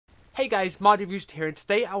Hey guys, Mardy Rooster here, and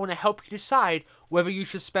today I want to help you decide whether you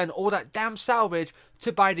should spend all that damn salvage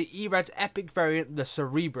to buy the E-Rad's epic variant, the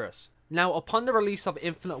Cerebrus. Now, upon the release of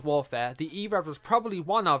Infinite Warfare, the E-Rad was probably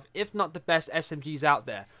one of, if not the best SMGs out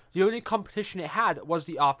there. The only competition it had was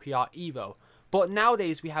the RPR Evo. But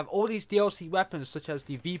nowadays we have all these DLC weapons such as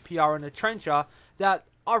the VPR and the Trencher that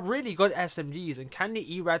are really good SMGs, and can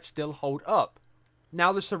the E-Rad still hold up?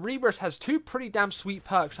 Now, the Cerebrus has two pretty damn sweet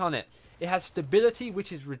perks on it. It has stability,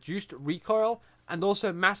 which is reduced recoil, and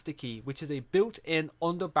also master key, which is a built-in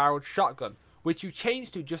under-barreled shotgun, which you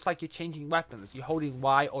change to just like you're changing weapons, you're holding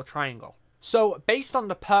Y or triangle. So, based on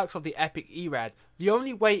the perks of the epic E-Rad, the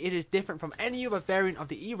only way it is different from any other variant of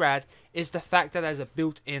the E-Rad is the fact that it has a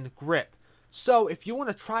built-in grip. So, if you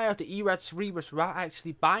want to try out the E-Rad Cerebrus without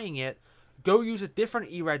actually buying it, go use a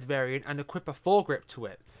different E-Rad variant and equip a foregrip to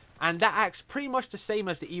it. And that acts pretty much the same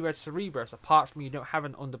as the E-Rad Cerebrus, apart from you don't have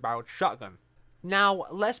an underbarreled shotgun. Now,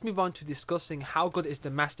 let's move on to discussing how good is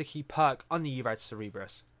the Master Key perk on the E-Rad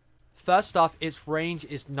Cerebrus. First off, its range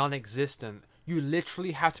is non-existent. You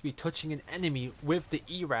literally have to be touching an enemy with the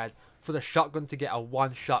E-Rad for the shotgun to get a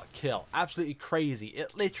one-shot kill. Absolutely crazy.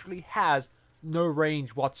 It literally has no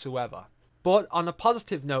range whatsoever. But on a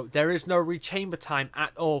positive note, there is no rechamber time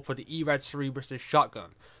at all for the E-Rad Cerebrus'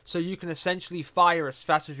 shotgun, so you can essentially fire as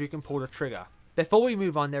fast as you can pull the trigger. Before we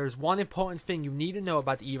move on, there is one important thing you need to know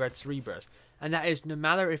about the E-Rad Cerebrus, and that is no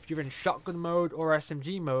matter if you're in shotgun mode or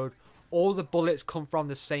SMG mode, all the bullets come from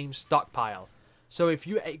the same stockpile. So if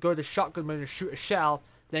you go to shotgun mode and shoot a shell,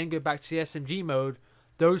 then go back to the SMG mode,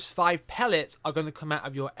 those 5 pellets are going to come out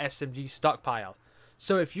of your SMG stockpile.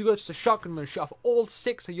 So if you go to the shotgun mode and shoot off all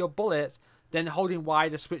 6 of your bullets, then holding Y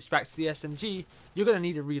to switch back to the SMG, you're going to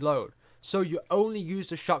need to reload. So you only use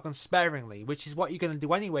the shotgun sparingly, which is what you're going to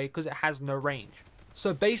do anyway because it has no range.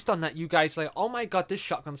 So based on that, you guys are like, oh my god, this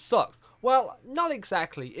shotgun sucks. Well, not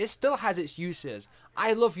exactly. It still has its uses.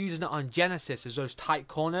 I love using it on Genesis as those tight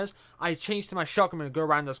corners. I change to my shotgun and go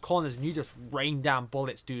around those corners and you just rain down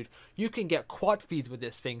bullets, dude. You can get quad feeds with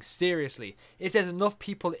this thing, seriously. If there's enough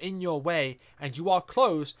people in your way and you are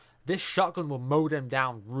close, this shotgun will mow them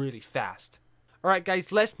down really fast. Alright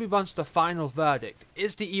guys, let's move on to the final verdict.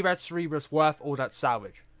 Is the E-Rad Cerebrus worth all that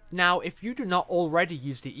salvage? Now, if you do not already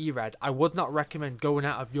use the E-Rad, I would not recommend going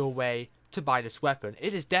out of your way to buy this weapon.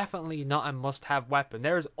 It is definitely not a must-have weapon.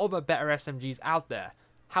 There is other better SMGs out there.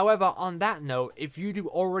 However, on that note, if you do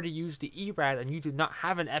already use the E-Rad and you do not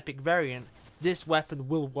have an epic variant, this weapon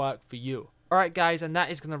will work for you. Alright guys, and that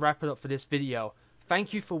is going to wrap it up for this video.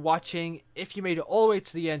 Thank you for watching. If you made it all the way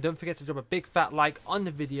to the end, don't forget to drop a big fat like on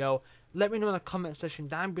the video. Let me know in the comment section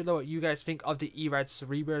down below what you guys think of the E-Rad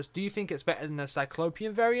Cerebrus. Do you think it's better than the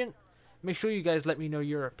Cyclopean variant? Make sure you guys let me know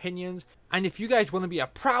your opinions. And if you guys want to be a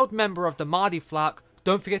proud member of the Mardy flock,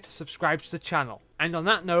 don't forget to subscribe to the channel. And on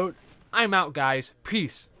that note, I'm out guys.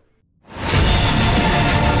 Peace.